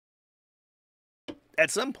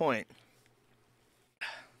at some point,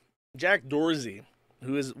 Jack Dorsey,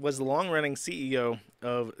 was the long-running CEO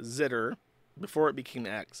of Zitter before it became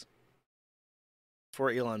X,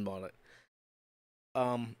 before Elon bought it.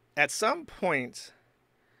 At some point,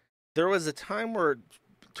 there was a time where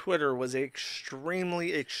Twitter was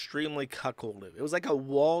extremely, extremely cuckolded. It was like a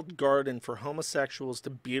walled garden for homosexuals to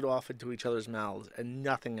beat off into each other's mouths and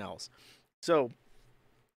nothing else. So,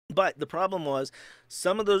 but the problem was,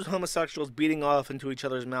 some of those homosexuals beating off into each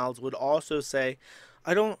other's mouths would also say,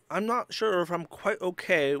 I'm not sure if I'm quite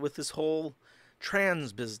okay with this whole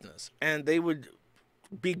trans business. And they would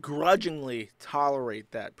begrudgingly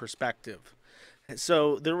tolerate that perspective.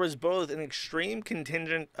 So there was both an extreme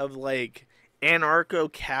contingent of like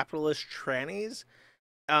anarcho-capitalist trannies.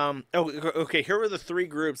 Okay. Here were the three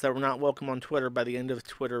groups that were not welcome on Twitter by the end of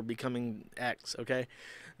Twitter becoming X. Okay,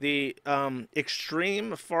 the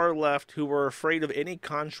extreme far left who were afraid of any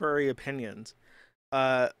contrary opinions.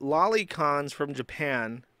 Lolicons from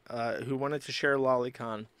Japan, who wanted to share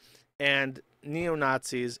lolicon, and neo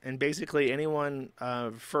Nazis, and basically anyone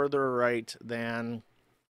further right than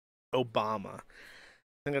Obama.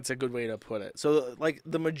 I think that's a good way to put it. So, like,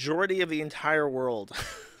 the majority of the entire world,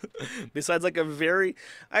 besides like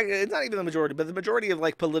it's not even the majority, but the majority of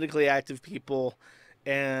like politically active people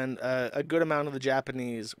and a good amount of the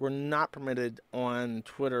Japanese were not permitted on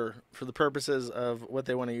Twitter for the purposes of what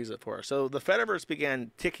they want to use it for. So the Fediverse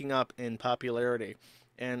began ticking up in popularity.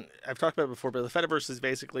 And I've talked about it before, but the Fediverse is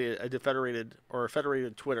basically a defederated or a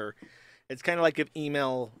federated Twitter. It's kind of like if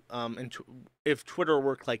email, if Twitter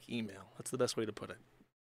worked like email. That's the best way to put it.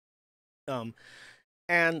 Um,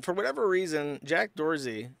 and for whatever reason, Jack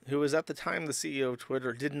Dorsey, who was at the time the CEO of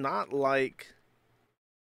Twitter, did not like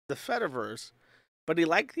the Fediverse, but he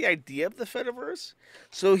liked the idea of the Fediverse.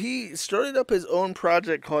 So he started up his own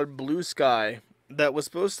project called bluesky that was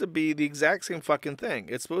supposed to be the exact same fucking thing.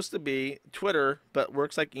 It's supposed to be Twitter, but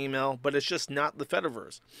works like email, but it's just not the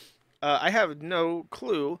Fediverse. I have no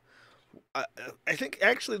clue. I think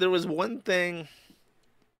actually there was one thing.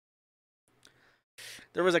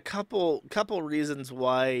 There was a couple reasons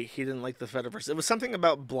why he didn't like the Fediverse. It was something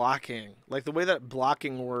about blocking, like the way that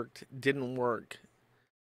blocking worked didn't work.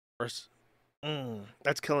 Or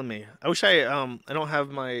that's killing me. I wish I don't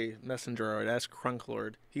have my messenger. I'd ask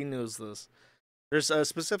Crunklord. He knows this. There's a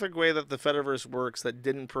specific way that the Fediverse works that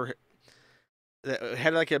didn't that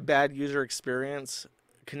had like a bad user experience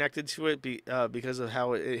connected to it because of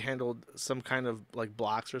how it handled some kind of like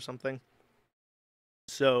blocks or something.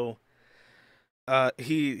 So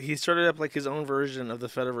he started up like his own version of the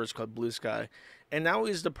Fediverse called bluesky, and now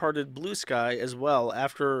he's departed bluesky as well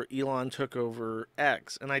after Elon took over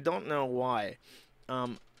X, and I don't know why.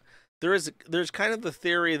 Um, there's kind of the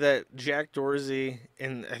theory that Jack Dorsey,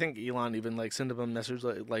 and I think Elon even like sent him a message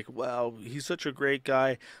like wow, he's such a great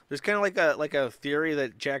guy. There's kind of like a theory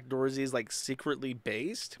that Jack Dorsey is like secretly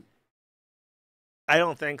based. I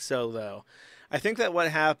don't think so though. I think that what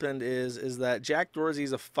happened is that Jack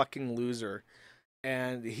Dorsey's a fucking loser,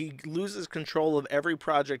 and he loses control of every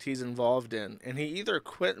project he's involved in. And he either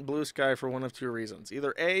quit bluesky for one of two reasons.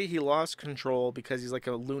 Either A, he lost control because he's like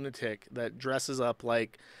a lunatic that dresses up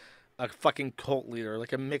like a fucking cult leader,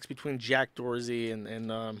 like a mix between Jack Dorsey and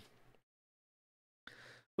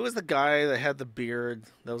who was the guy that had the beard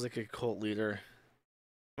that was like a cult leader?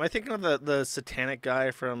 Am I thinking of the satanic guy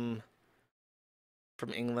from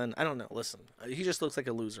England? I don't know. Listen, he just looks like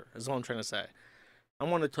a loser. Is all I'm trying to say. I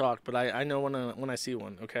want to talk, but I know when I see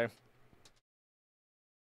one. Okay,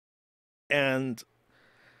 and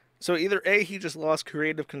so either A, he just lost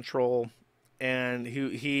creative control, and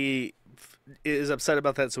he is upset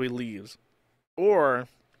about that, so he leaves, or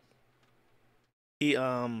he it's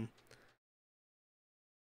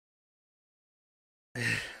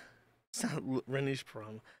not Renish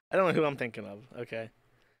Prom. I don't know who I'm thinking of. Okay,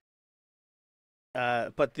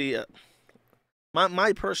 but the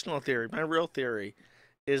my personal theory, my real theory,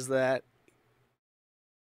 is that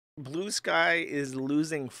bluesky is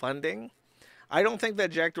losing funding. I don't think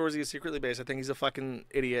that Jack Dorsey is secretly based. I think he's a fucking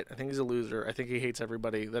idiot. I think he's a loser. I think he hates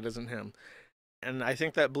everybody that isn't him. And I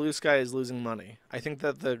think that bluesky is losing money. I think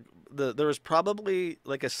that there was probably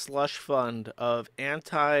like a slush fund of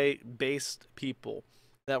anti-based people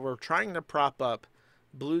that were trying to prop up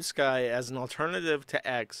bluesky as an alternative to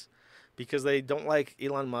X because they don't like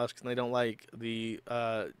Elon Musk and they don't like the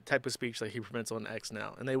type of speech that he permits on X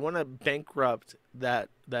now, and they want to bankrupt that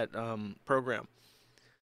program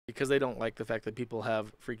because they don't like the fact that people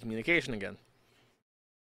have free communication again.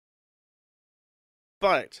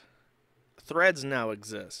 But Threads now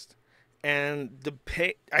exist, and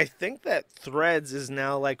I think that Threads is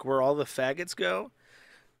now like where all the faggots go.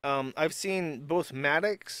 I've seen both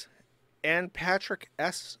Maddox and Patrick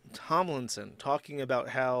S. Tomlinson talking about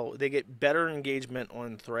how they get better engagement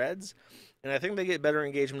on Threads. And I think they get better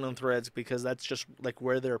engagement on Threads because that's just like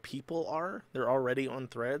where their people are. They're already on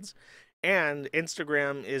Threads. And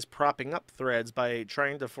Instagram is propping up Threads by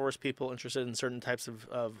trying to force people interested in certain types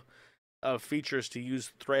of features to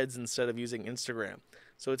use Threads instead of using Instagram.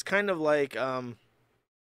 So it's kind of like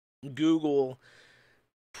Google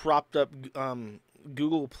propped up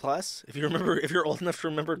Google Plus. If you remember, if you're old enough to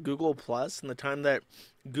remember Google Plus and the time that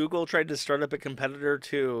Google tried to start up a competitor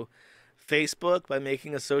to Facebook by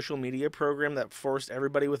making a social media program that forced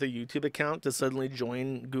everybody with a YouTube account to suddenly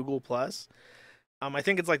join Google Plus. I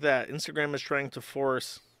think it's like that. Instagram is trying to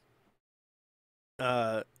force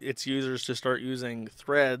its users to start using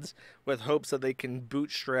Threads with hopes that they can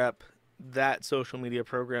bootstrap that social media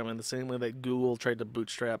program in the same way that Google tried to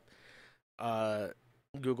bootstrap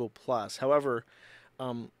Google Plus. However,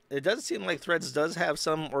 it does seem like Threads does have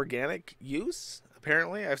some organic use.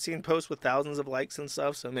 Apparently, I've seen posts with thousands of likes and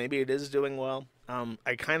stuff, so maybe it is doing well.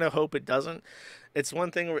 I kind of hope it doesn't. It's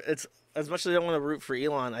one thing where it's, as much as I don't want to root for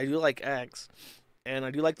Elon, I do like X, and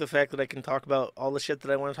I do like the fact that I can talk about all the shit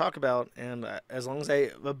that I want to talk about, and as long as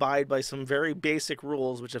I abide by some very basic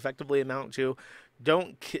rules, which effectively amount to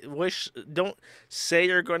don't say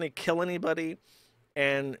you're going to kill anybody,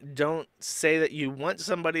 and don't say that you want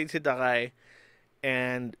somebody to die,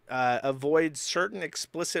 and avoid certain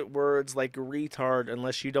explicit words like retard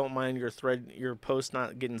unless you don't mind your post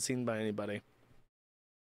not getting seen by anybody.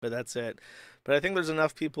 But that's it. But I think there's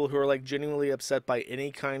enough people who are like genuinely upset by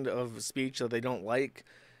any kind of speech that they don't like,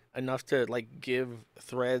 enough to like give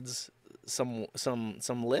Threads some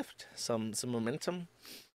lift, some momentum.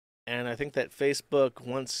 And I think that Facebook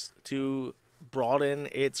wants to broaden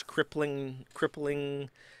its crippled,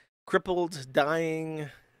 dying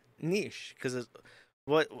niche, because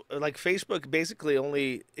what, like, Facebook basically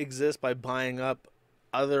only exists by buying up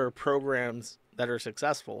other programs that are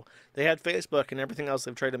successful. They had Facebook, and everything else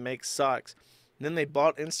they've tried to make sucks. And then they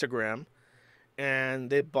bought Instagram, and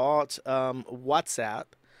they bought WhatsApp,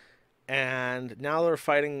 and now they're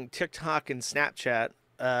fighting TikTok and Snapchat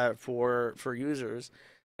for users,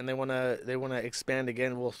 and they wanna expand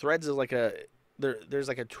again. Well, Threads is like there's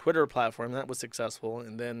like a Twitter platform that was successful,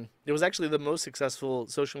 and then it was actually the most successful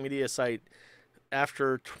social media site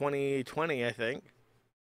after 2020, I think.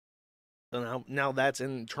 So now that's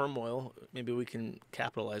in turmoil. Maybe we can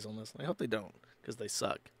capitalize on this. I hope they don't, because they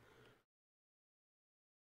suck.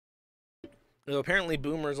 Though apparently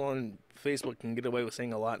boomers on Facebook can get away with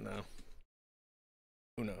saying a lot now.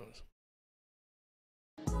 Who knows?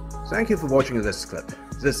 Thank you for watching this clip.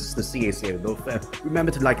 This is the CACA Welfare.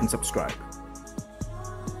 Remember to like and subscribe.